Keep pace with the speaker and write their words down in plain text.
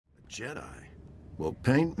Jedi? Well,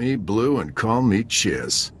 paint me blue and call me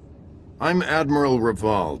Chiss. I'm Admiral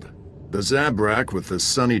Revald. The Zabrak with the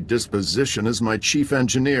sunny disposition is my chief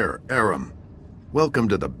engineer, Aram. Welcome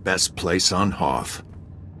to the best place on Hoth.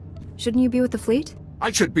 Shouldn't you be with the fleet? I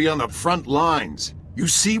should be on the front lines. You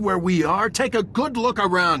see where we are? Take a good look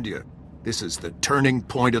around you. This is the turning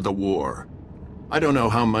point of the war. I don't know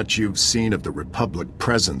how much you've seen of the Republic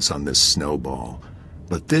presence on this snowball,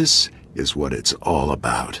 but this is what it's all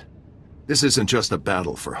about. This isn't just a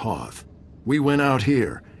battle for Hoth. We went out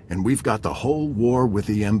here, and we've got the whole war with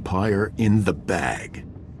the Empire in the bag.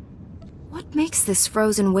 What makes this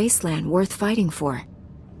frozen wasteland worth fighting for?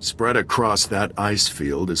 Spread across that ice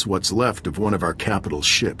field is what's left of one of our capital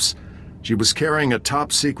ships. She was carrying a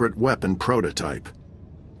top-secret weapon prototype.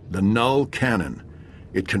 The Null Cannon.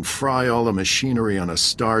 It can fry all the machinery on a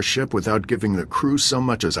starship without giving the crew so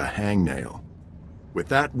much as a hangnail. With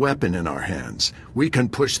that weapon in our hands, we can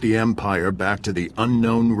push the Empire back to the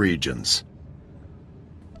unknown regions.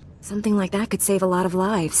 Something like that could save a lot of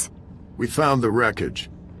lives. We found the wreckage.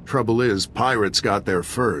 Trouble is, pirates got there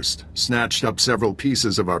first, snatched up several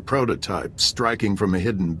pieces of our prototype, striking from a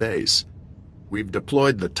hidden base. We've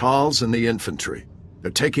deployed the Tals and the infantry.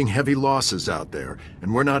 They're taking heavy losses out there,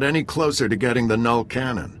 and we're not any closer to getting the Null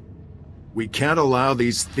Cannon. We can't allow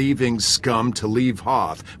these thieving scum to leave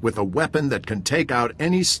Hoth with a weapon that can take out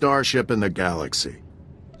any starship in the galaxy.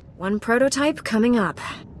 One prototype coming up.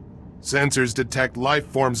 Sensors detect life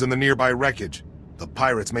forms in the nearby wreckage. The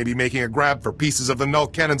pirates may be making a grab for pieces of the Null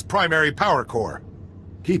Cannon's primary power core.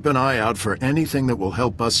 Keep an eye out for anything that will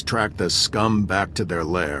help us track the scum back to their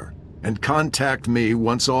lair. And contact me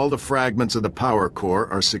once all the fragments of the power core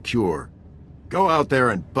are secure. Go out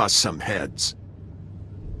there and bust some heads.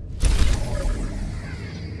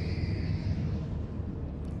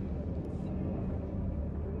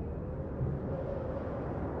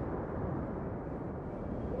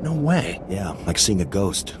 No way. Yeah, like seeing a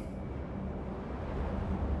ghost.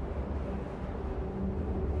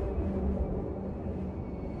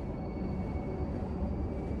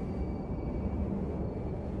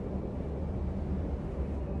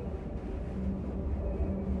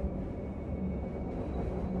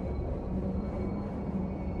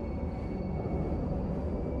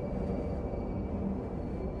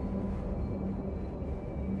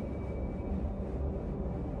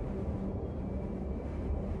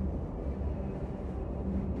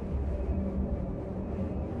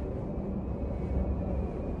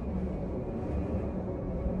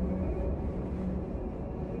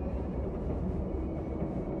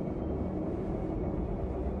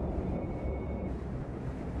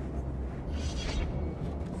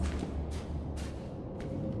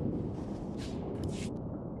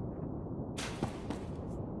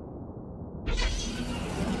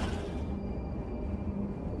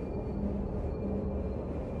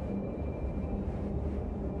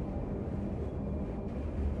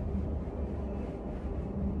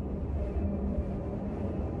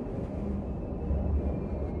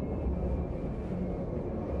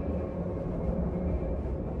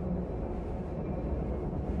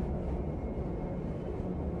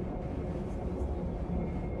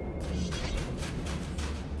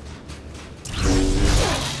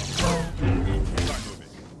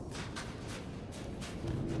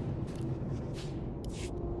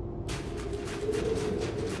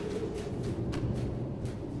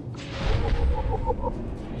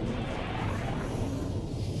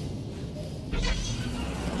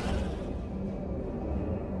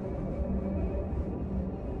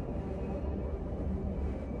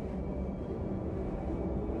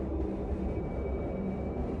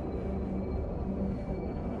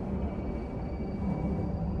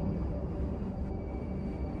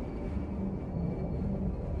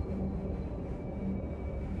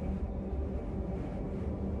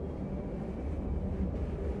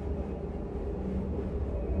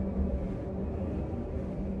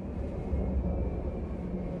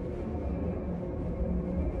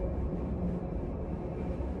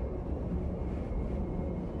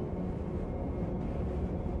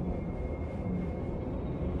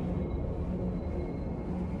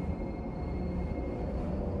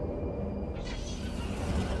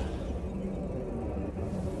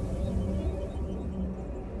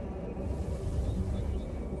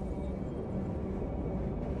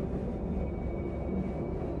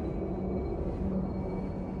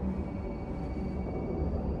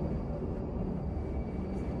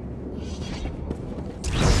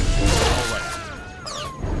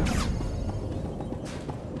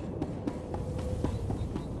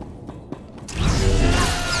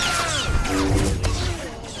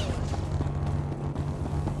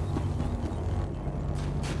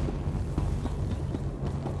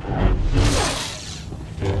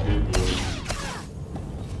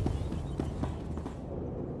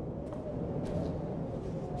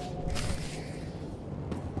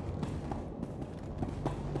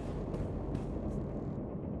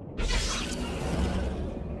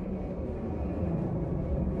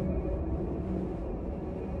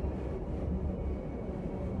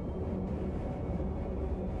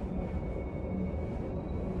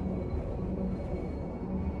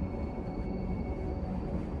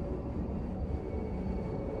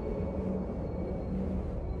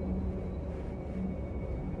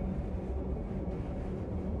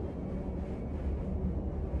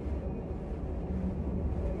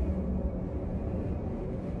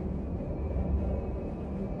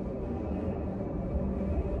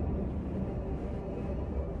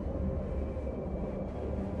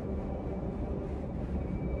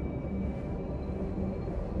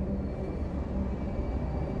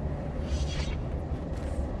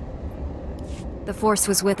 The Force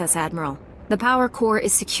was with us, Admiral. The power core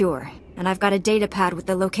is secure, and I've got a data pad with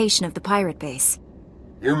the location of the pirate base.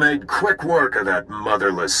 You made quick work of that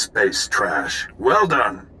motherless space trash. Well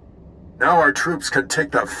done. Now our troops can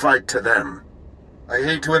take the fight to them. I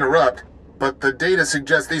hate to interrupt, but the data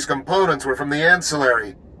suggests these components were from the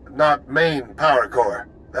ancillary, not main power core.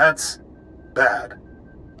 That's bad.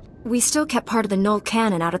 We still kept part of the Null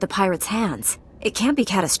Cannon out of the pirates' hands. It can't be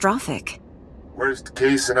catastrophic. Worst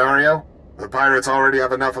case scenario? The pirates already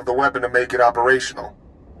have enough of the weapon to make it operational.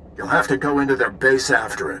 You'll have to go into their base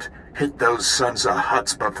after it. Hit those sons of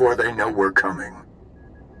huts before they know we're coming.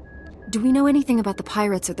 Do we know anything about the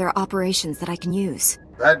pirates or their operations that I can use?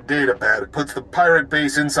 That datapad puts the pirate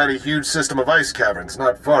base inside a huge system of ice caverns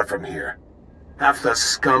not far from here. Half the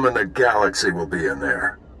scum in the galaxy will be in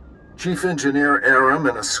there. Chief Engineer Aram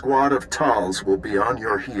and a squad of Tals will be on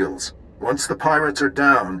your heels. Once the pirates are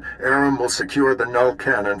down, Aram will secure the Null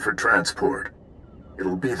Cannon for transport.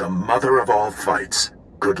 It'll be the mother of all fights.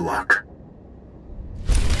 Good luck.